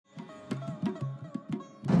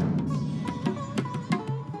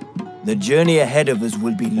The journey ahead of us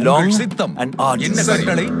will be long and arduous.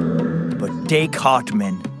 But take heart,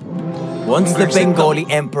 men. Once the Bengali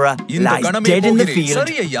emperor lies dead in the field,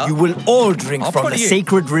 you will all drink from the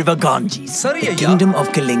sacred river Ganges. The kingdom of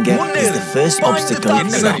Kalinga is the first obstacle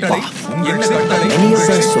in our path. Many of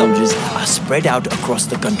their soldiers are spread out across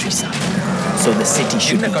the countryside, so the city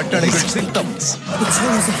should be easy pickings. The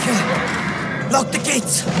Cholas are here. Lock the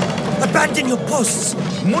gates. Abandon your posts.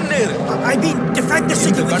 I mean, defend the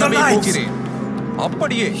city with your lives.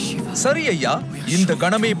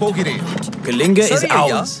 Kalinga is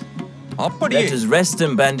ours. Let us rest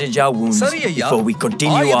and bandage our wounds before we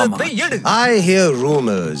continue our march. I hear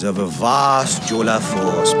rumors of a vast Chola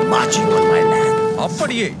force marching on my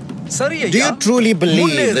land. Do you truly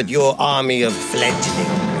believe that your army of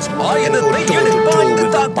fledglings can go toe-to-toe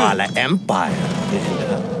with the Pala Empire?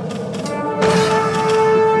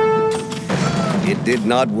 It did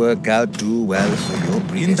not work out too well for your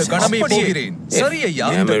predecessors.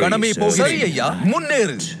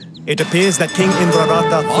 It appears that King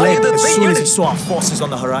Indraratha fled as soon as he saw our forces on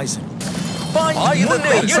the horizon.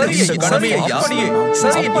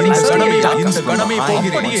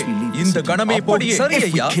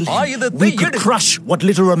 If we kill him, we could crush what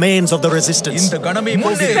little remains of the resistance.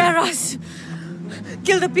 Spare us!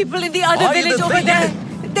 Kill the people in the other village over there!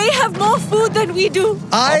 They have more food than we do!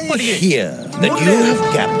 I hear that you have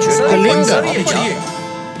captured Kalinga.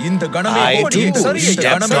 I too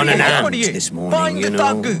stepped on an ant this morning, you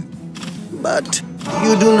know. But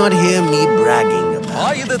you do not hear me bragging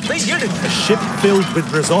about it. A ship filled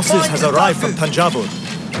with resources has arrived from Thanjavur.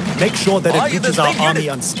 Make sure that it reaches our army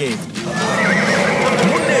unscathed.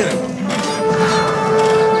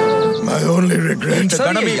 My only regret is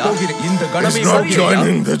not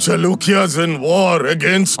joining the Chalukyas in war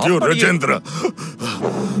against you, Rajendra.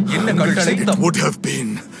 It would have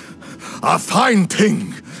been a fine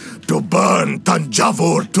thing to burn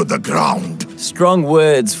Thanjavur to the ground. Strong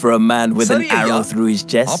words for a man with an arrow through his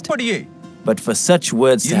chest. But for such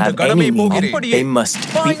words to have any meaning, they must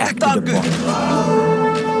be acted upon.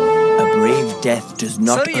 A brave death does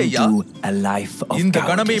not undo a life of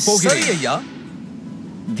cowardice.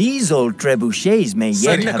 These old trebuchets may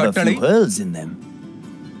yet have a few holes in them.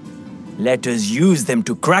 Let us use them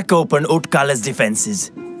to crack open Utkala's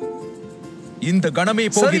defenses.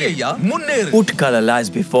 Utkala lies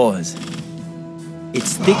before us.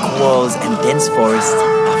 Its thick walls and dense forests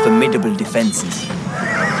are formidable defenses.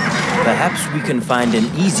 Perhaps we can find an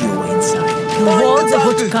easier way inside. The walls of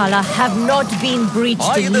Utkala have not been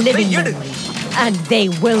breached in living memory, and they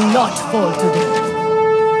will not fall today.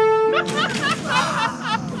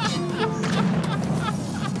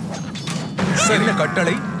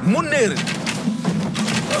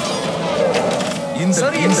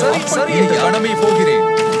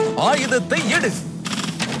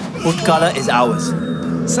 Utkala is ours.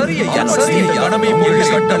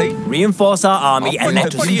 Reinforce our army and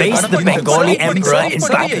let us face the Bengali emperor in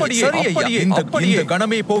battle.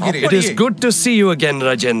 It is good to see you again,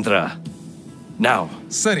 Rajendra. Now,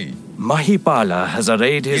 Mahipala has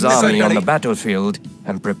arrayed his army on the battlefield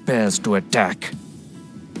and prepares to attack.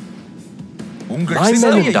 My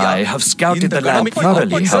men and I have scouted the land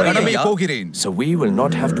thoroughly, however, so we will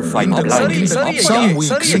not have to fight blindly. Some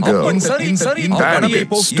weeks ago,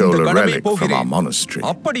 bandits stole a relic from our monastery.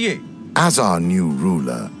 As our new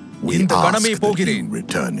ruler, we ask that you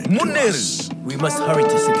return it to us. We must hurry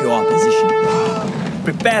to secure our position.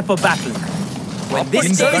 Prepare for battle. When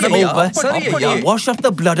this day is over, we'll wash off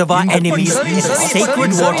the blood of our enemies in the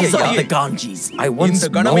sacred waters of the Ganges. I once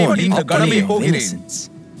mourned a plea of innocence.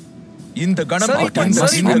 But I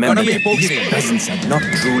must remember that these peasants are not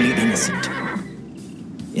truly innocent.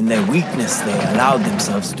 In their weakness, they allowed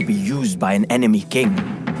themselves to be used by an enemy king.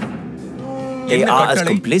 They are as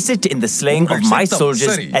complicit in the slaying of my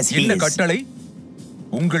soldiers as he is. My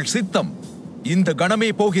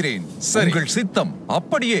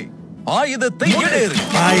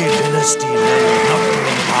dynasty lay not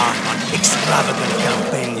in part on extravagant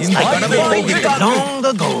campaigns like the long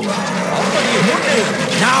ago.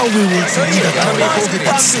 Now we will see the colors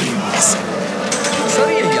that seems.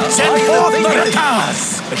 Send forth the cars!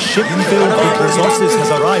 A ship filled with resources has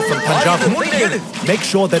arrived from Punjab. Make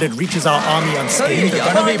sure that it reaches our army unscathed.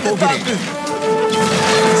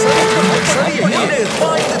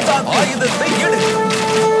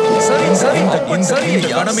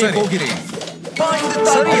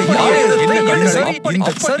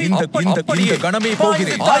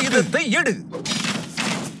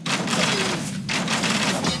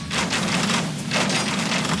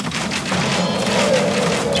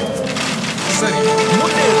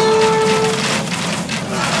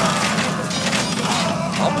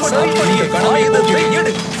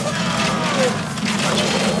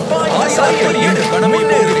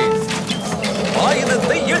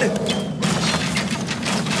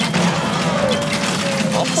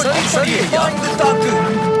 சரி ஐயா தாக்கு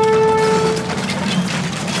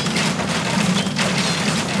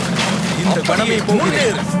இந்த கணமே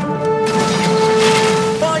முன்னேறு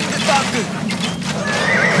பாய்ந்து தாக்கு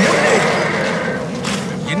முன்னேறு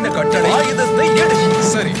என்ன கட்டளை ஆயுதத்தை எடு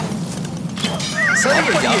சரி சரி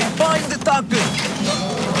ஐயா பாய்ந்து தாக்கு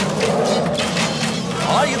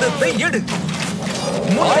ஆயுதத்தை எடு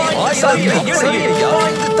ஆயுதத்தை எடு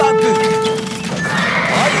பாய்ந்து தாக்கு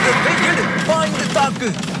ஆயுதத்தை எடு பாய்ந்து தாக்கு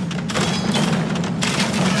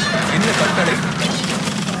என்ன கட்டளை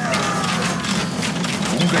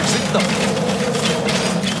உங்கள் சித்தம்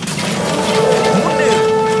முன்னேறு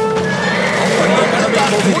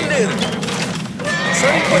முன்னேறு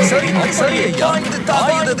சரி சரி சரி ஐயா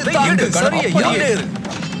ஆயுதத்தை எடு சரி ஐயா முன்னேறு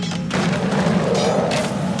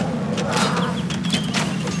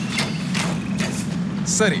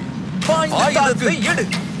சரி ஆயுதத்தை எடு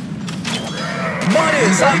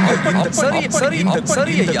சரி சரி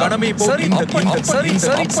சரி கடமை சரி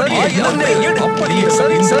சரி சரி அப்படியே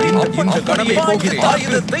சரி சரி இந்த கடமை போகிறேன்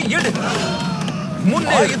ஆயுதத்தை எடு முன்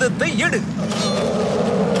ஆயுதத்தை எடு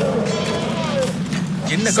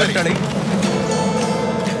என்ன கட்டளை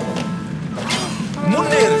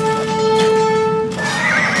முன்னேறு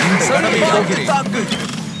இந்த கடமை போகிறேன் தாக்கு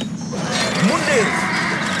முன்னேறு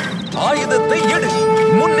ஆயுதத்தை எடு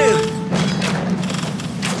முன்னேறு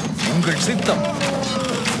உங்கள் சித்தம்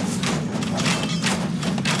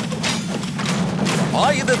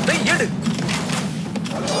ஆயுதத்தை எடு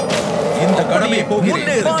இந்த கடமை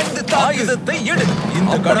முன்னேறு ஆயுதத்தை எடு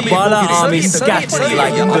இந்த கடமை army scattered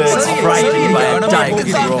like birds frightened by a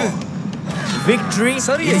tiger's roar. Victory is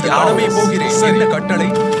கடமை போகிறேன் என்ன கட்டளை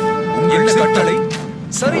உங்கள் கட்டளை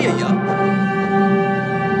சரி ஐயா